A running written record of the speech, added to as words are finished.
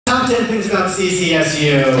10 things about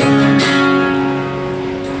CCSU.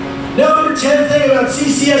 Number 10 thing about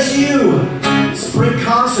CCSU. Spring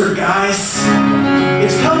concert, guys.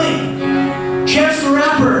 It's coming. Chance the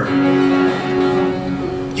Rapper.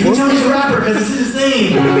 You can tell he's a rapper because it's his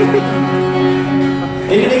name.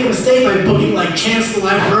 They didn't make a mistake by booking like Chance the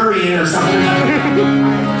Librarian or something.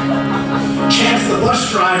 Chance the Bus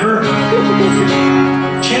Driver.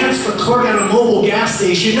 Chance the Clerk at a mobile gas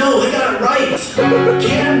station. No, they got it right.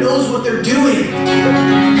 Cam knows what they're doing.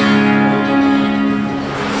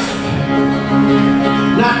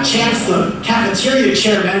 Not Chance the cafeteria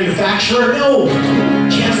chair manufacturer. No.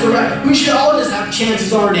 Chance the rapper. We should all just have Chance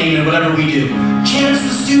as our name in whatever we do. Chance the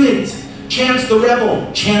student. Chance the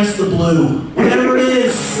rebel. Chance the blue. Whatever it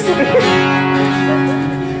is.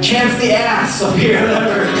 Chance the ass up here.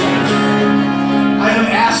 Whatever. I am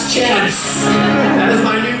Ass Chance. That is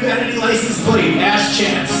my new vanity license plate. Ass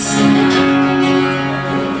Chance.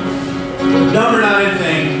 Number 9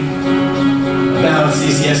 thing about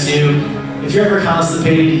CCSU. If you're ever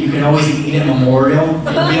constipated, you can always eat at Memorial. You'll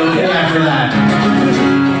be okay after that.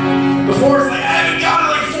 Before it's like, I haven't got it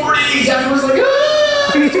like 4 days. Afterwards, like,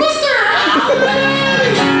 Twister!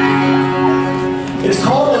 It's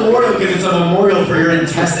called Memorial because it's a memorial for your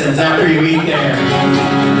intestines after you eat there.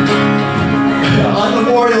 On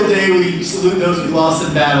Memorial Day, we salute those we lost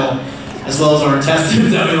in battle, as well as our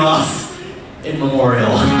intestines that we lost in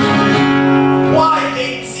Memorial. Why,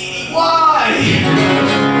 Big CD? Why?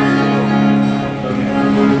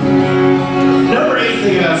 Number 8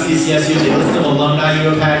 thing about CCSU is a list of alumni you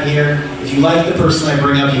have had here. If you like the person I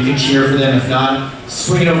bring up, you can cheer for them. If not,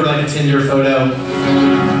 swing it over like a Tinder photo.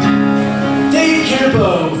 Dave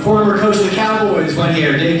Campo, former coach of the Cowboys, went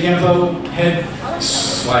here. Dave Campo, head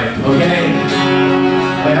swipe, okay?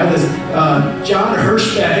 I have this, John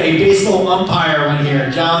Hirschbeck, a baseball umpire, went here.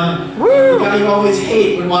 John, the guy you always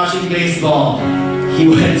hate when watching baseball. He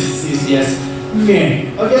went to CCS.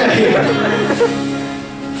 Okay.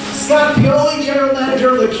 Scott Pioli, general manager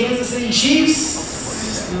of the Kansas City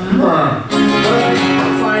Chiefs.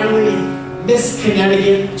 Finally, Miss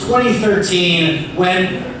Connecticut 2013,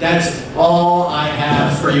 when that's all I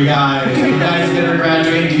have for you guys. You guys better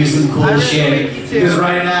graduate and do some cool shit. Because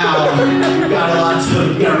right now, we've got a lot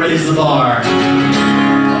to, we gotta raise the bar.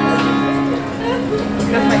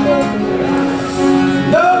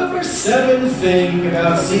 Number 7 thing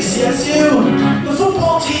about CCSU, the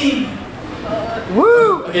football team.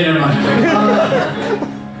 Woo! Okay, never mind.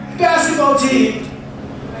 Basketball team,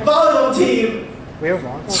 volleyball team,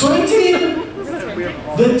 swimming team,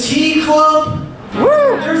 the tea club.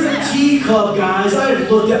 Woo! There's a tea club, guys.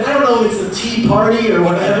 I've looked at, I don't know if it's a tea party or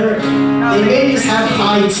whatever. They may just have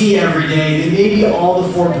high tea every day. They may be all the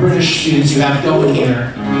 4 British students you have going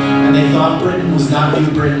here. And they thought Britain was not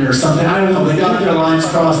New Britain or something. I don't know. They got their lines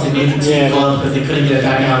crossed. They made the tea club because they couldn't get it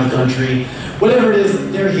back out of the country. Whatever it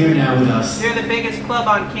is, they're here now with us. They're the biggest club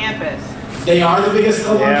on campus. They are the biggest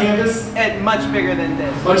club on campus? And much bigger than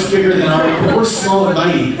this. Much bigger than ours. But we're small and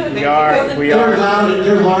mighty. We are. They're loud and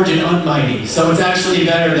they're large and unmighty. So it's actually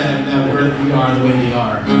better than we are the way we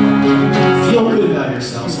are. Feel good about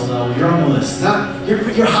yourselves, Hillel. You're on the list.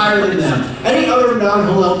 You're higher than them. Any other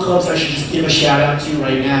non-Hillel clubs I should just give a shout out to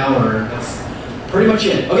right now, or that's pretty much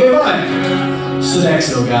it. Okay, bye.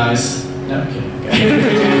 Sodexo, guys. No, I'm kidding.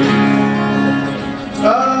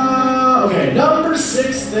 Okay, number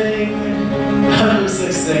 6 thing. Number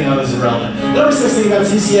 6 thing, oh, this is relevant. Number 6 thing about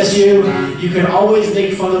CCSU, you can always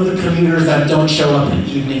make fun of the commuters that don't show up at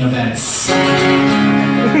evening events.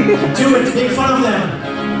 Do it, make fun of them.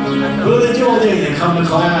 What do they do all day? They come to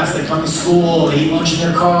class, they come to school, they eat lunch in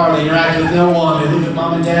their car, they interact with no one, they live with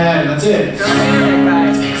mom and dad, and that's it.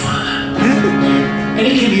 Make fun of them.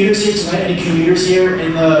 Any commuters here tonight? Any commuters here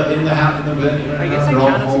in the bed? I guess I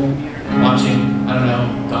count as a commuter. Watching, I don't know,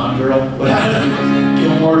 Gone Girl,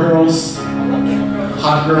 Gilmore Girls,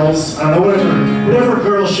 Hot Girls, I don't know, whatever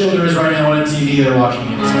girl show there is right now on MTV, they're watching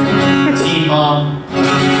it. Teen Mom.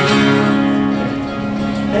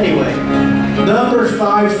 Anyway, number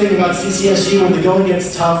 5 thing about CCSU, when the going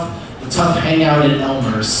gets tough, the tough hangout at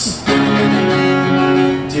Elmer's.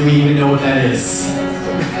 Do we even know what that is?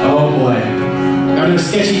 Oh boy. Are there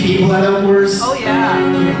sketchy people at Elmer's? Oh yeah.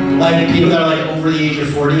 Like people that are like over the age of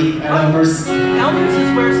 40 at Elmer's? Elmer's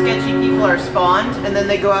is where sketchy people are spawned, and then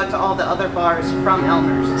they go out to all the other bars from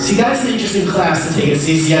Elmer's. See, that's an interesting class to take at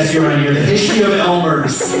CCSU right here. The history of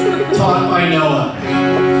Elmer's, taught by Noah.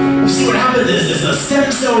 You see, what happens is the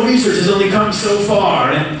stem cell research has only come so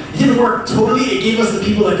far, and it didn't work totally. It gave us the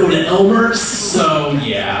people that go to Elmer's, so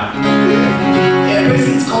yeah. Yeah,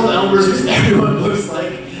 basically it's called Elmer's because everyone looks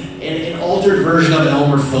like an altered version of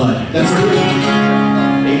Elmer Fudd. That's really,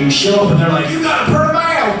 You show up and they're like, you got a per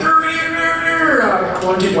mile! I got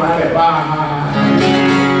one ticket, bye.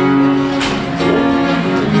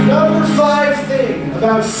 Number 5 thing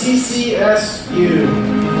about CCSU.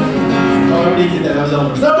 Oh, I already did that, that was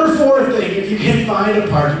Elmer's. Number 4 thing, if you can find a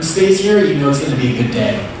parking space here, you know it's going to be a good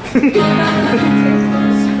day.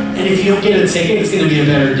 And if you don't get a ticket, it's going to be a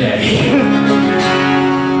better day.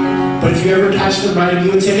 But if you ever catch them writing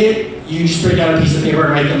you a ticket, you just break out a piece of paper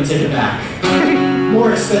and write them a ticket back.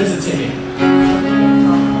 More expensive ticket.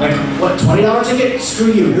 Like, what, $20 ticket?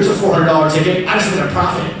 Screw you, here's a $400 ticket. I just want a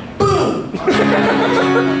profit. Boom!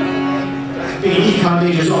 Being an econ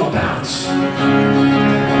major is all bounce.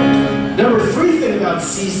 Number 3 thing about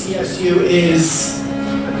CCSU is,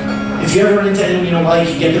 if you ever run into anyone you don't like,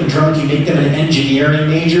 you get them drunk, you make them an engineering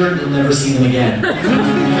major, you'll never see them again.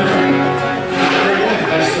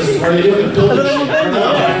 That's just what they do with building shit.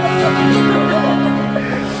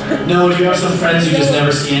 No, do you have some friends you just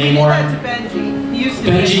never see anymore? That's Benji.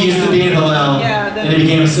 Benji used to be in Hillel, and he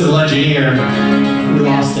became a civil engineer. We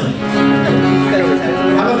lost him.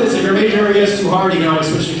 How about this? If your major ever gets too hard, you can always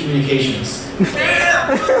switch to communications.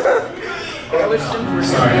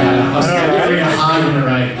 Sorry, I was very high on the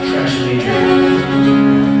right trash major.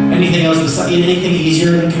 Anything else? Anything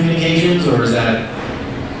easier than communications, or is that?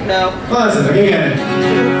 No. Well, that's it. Okay, good.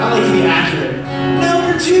 I like to be accurate.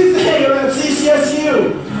 Number 2 thing about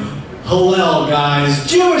CCSU. Hillel, guys.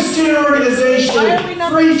 Jewish student organization.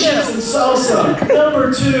 Free chips and salsa.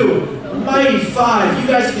 Number 2. Mighty 5. You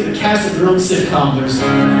guys can be the cast of your own sitcom. There's a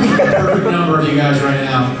perfect number of you guys right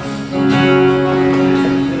now.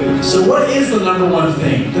 So what is the number 1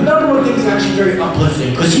 thing? The number 1 thing is actually very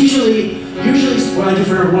uplifting, because usually what I do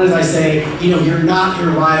for everyone is I say, you know, you're not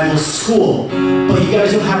your rival's school, but you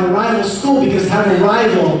guys don't have a rival school, because to have a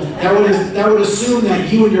rival, that would assume that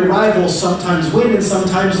you and your rivals sometimes win and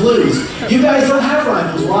sometimes lose. You guys don't have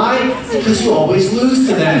rivals. Why? Because you always lose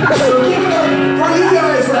to them.